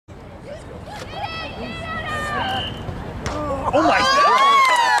Oh my God!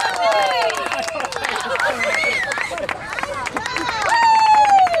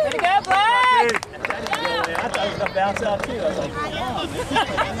 Way to go, Black! I thought it was going to bounce out too. I was like, come on.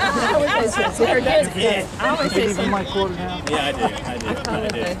 I always say Even my quarter now. Yeah, I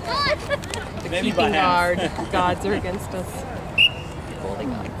did. the Maybe keeping by half. guard gods are against us. Holding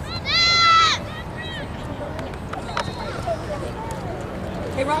gods.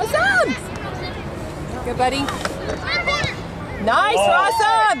 Hey, Rossum! Good, buddy. Nice,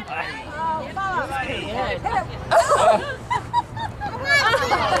 Rossum!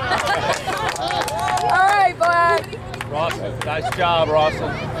 All right, Black. Rawson, nice job, Rawson.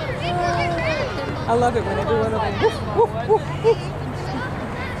 I love it when everyone will be woof, woof, woof, woof.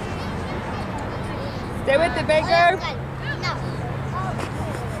 Stay with it, Baker.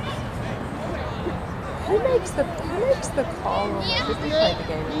 Who makes the call on this? We played the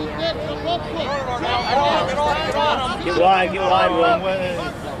game in the afternoon. Get wide, Will.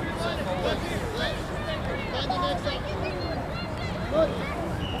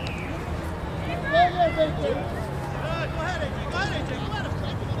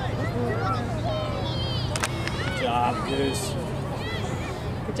 Good job, Goose.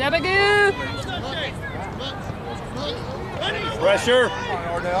 Good job, Agoo. Pressure.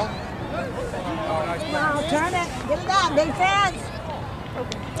 No, turn it. Get it out, defense.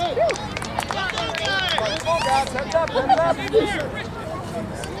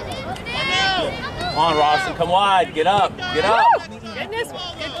 Come on, Rawson, come wide. Get up. Goodness,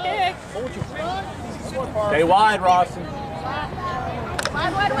 good kick. Stay wide, Rawson.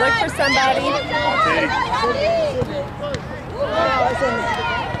 Look for somebody.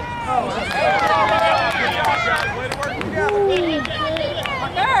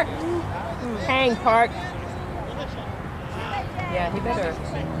 Hang, Park. Yeah, he better.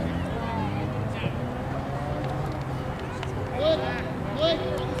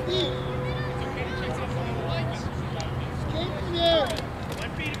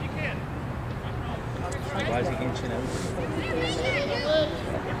 Why is he inching out?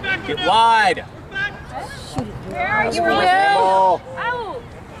 Get wide. There you go.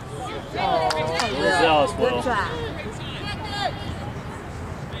 Zealous, Will.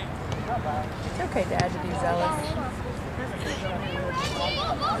 It's okay, Dad, to be zealous.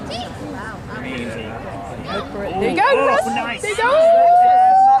 Look for it. There you go, Russ. Nice. There you go.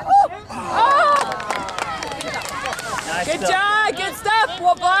 Oh. Nice Good stuff. job. Good stuff,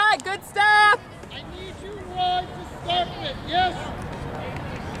 Will Black. Good stuff. I need you, Rod, to start with. Yes.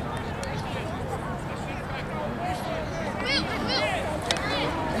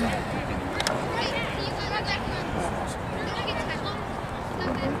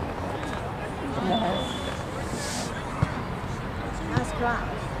 Nice try.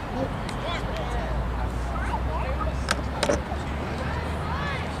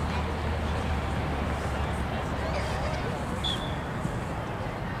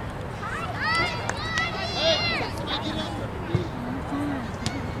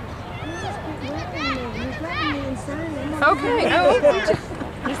 Okay. Oh.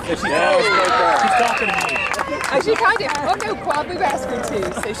 She's talking to me. Oh, she called you. Oh, no, Quab, we've asked her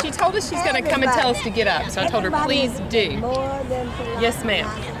to. So she told us she's going to come and tell us to get up. So I told her, please do. Yes, ma'am.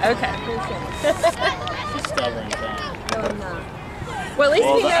 Okay. She's stubborn. Well, at least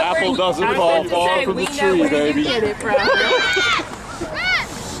Well, we the know where apple doesn't fall far from the tree, baby. We know where you get it from.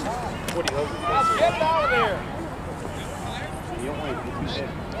 What do you hope? Get out of there. You don't want to get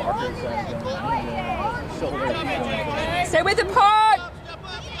Parker inside Stay with the Park.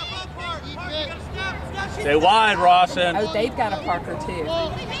 Stay wide, Rawson. Oh, they've got a Parker, too.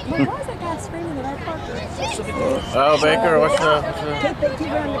 Why is that guy screaming at our Parker? Oh, Baker, what's the...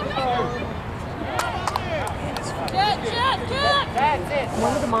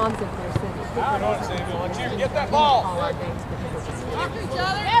 One of the moms up there said, Get that ball.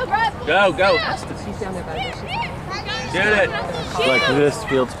 Go. she's down there by the Get it. Like this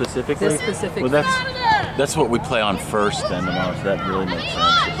field specifically? This specific. Well, that's what we play on first then tomorrow, so that really makes sense.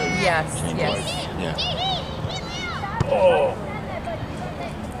 That they Yes, change yes. lights. Yeah. Oh.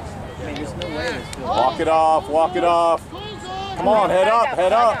 Walk it off. Come on, head up.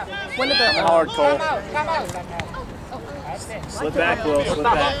 One of the Hard, Cole. Slip back, Will. Slip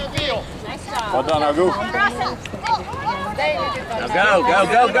back. Well done, Agu. Now go.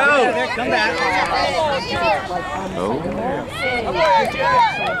 Come back. Oh.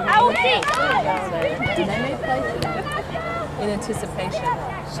 in anticipation.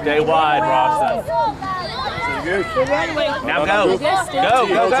 Stay wide, Rawson. Now go. Go.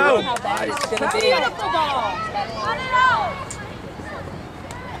 How bad it's going to be.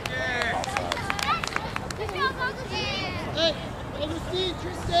 Hey.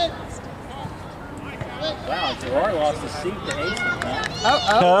 Rory lost his seat to Hastings,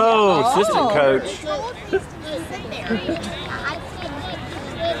 huh? Oh, assistant coach.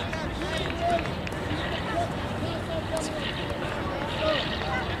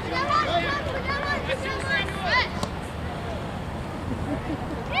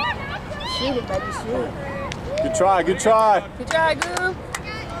 Shoot it, baby, shoot it. Good try, good try. Good try, Goo.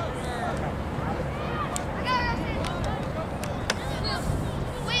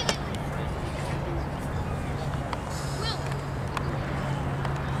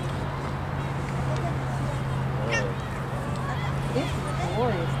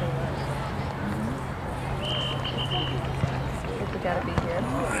 Gotta be here.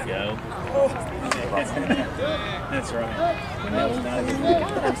 There you go. That's right. That was not a good God,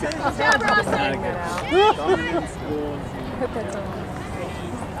 I'm so Not a good Dominant school. I hope that's on.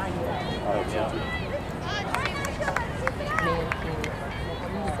 Yeah. Man,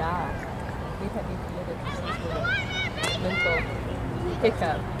 you die. We've had you committed to some sort of mental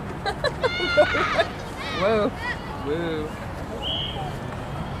hiccup. Whoa. Whoa.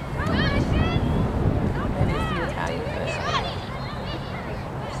 That is the Italian foot.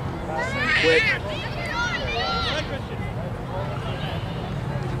 Quick.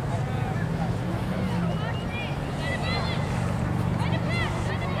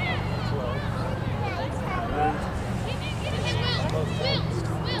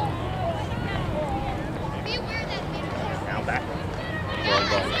 Now back.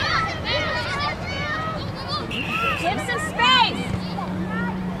 Give some space.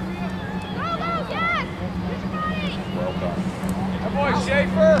 Well done. Good boy,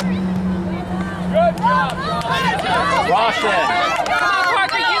 Schaefer. Good job, Rawson. Come on,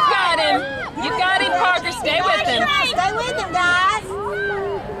 Parker, you've got him. You've got him, Parker. Stay with him. Stay with him, guys.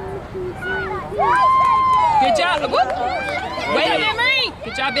 Good job. Whoop. Way to Emery.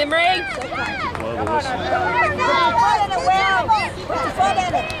 Good job, Emery. Put your foot in it, Will. Put your foot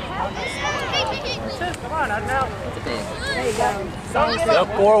in it. Come on, I'm out. There you go. Go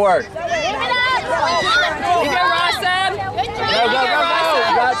forward. Here you go, Rawson. Go, go, go, go.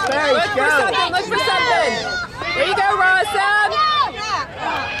 You got space. Look for Go. something. Look for something. There you go, Rawson.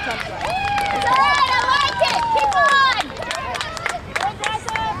 It's all right, I like it. Keep on.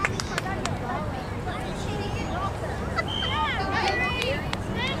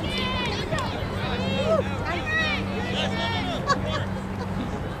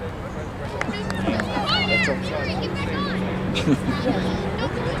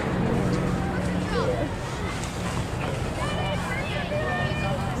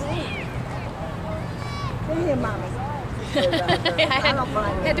 Come here, Mommy. I don't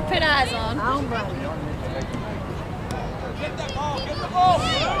blame you. Had to put eyes on. I don't blame you. Get that ball, get the ball.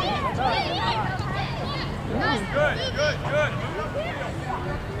 Good, good, good.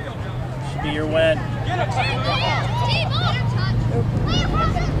 Should be your win. Get it, team.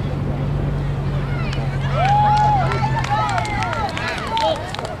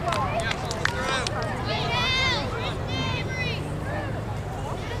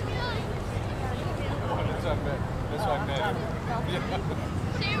 That's what I meant.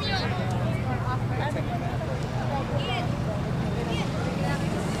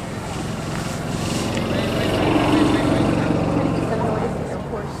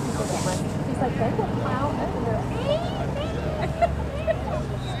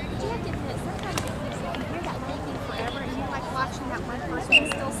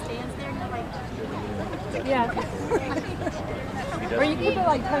 Yeah. Or you could be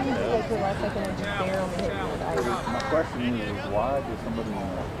like tugging the like for last second and just barrel and hit with ice. My question is, why does somebody in a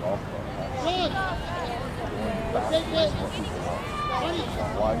golf club have to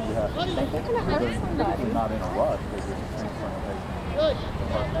why do you have to They're going to hurt somebody. They're not in a rush, they're just transferring Good.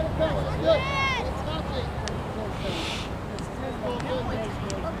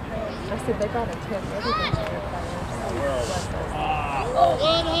 I said they got a tip. Everything's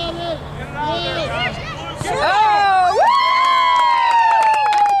Good, Hunter. Good. Oh! Woo!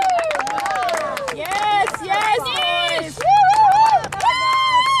 Yes, yes, boys!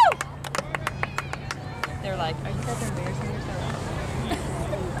 They're like, are you guys embarrassing yourselves?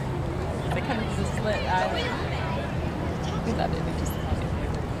 They kind of just slit. We love it. We just love it.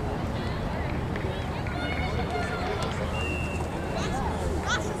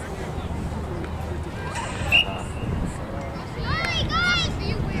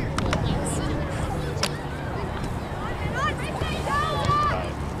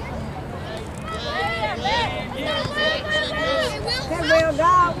 Will,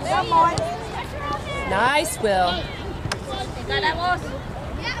 go. Come on. Nice, Will. Got that loss?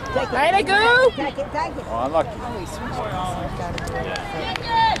 Way to go! Take it, take it. Oh, unlucky.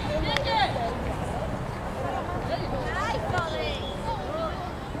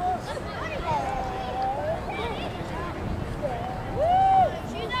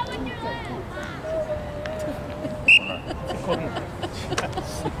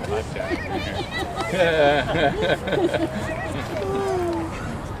 20?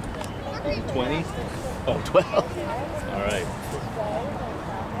 Oh, 12. All right.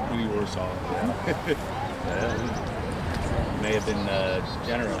 We were solid. May have been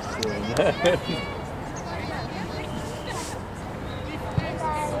generous.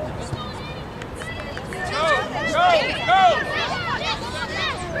 Go!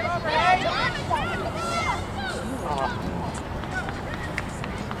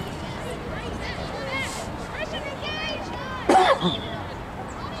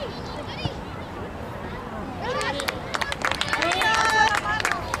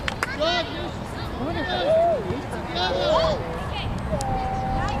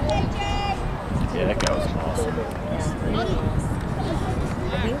 Yeah, that guy was awesome.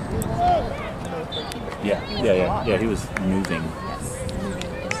 Yeah, he was moving.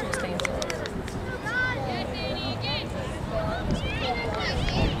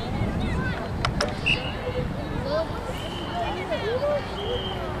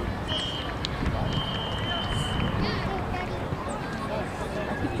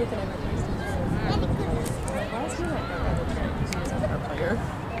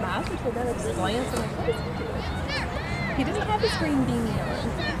 He doesn't have his green beanie on.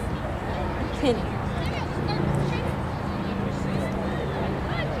 Penny.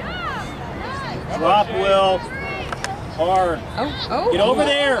 Drop, Will. Hard. Oh. Get over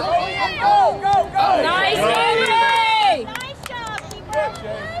there. Go! Nice, Henry! Nice job, keeper.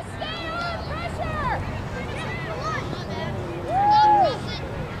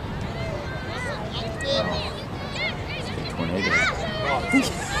 Tornado.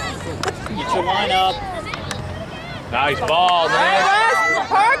 Get your line up. Nice ball, man.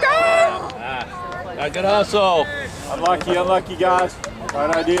 Ah, good hustle. Unlucky, guys.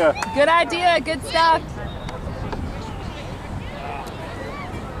 Right idea. Good idea, good stuff.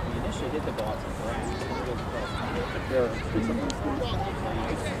 Initially hit the ball to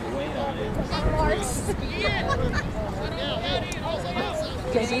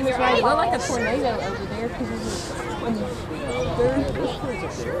JD was right. It looked like a tornado over there because it was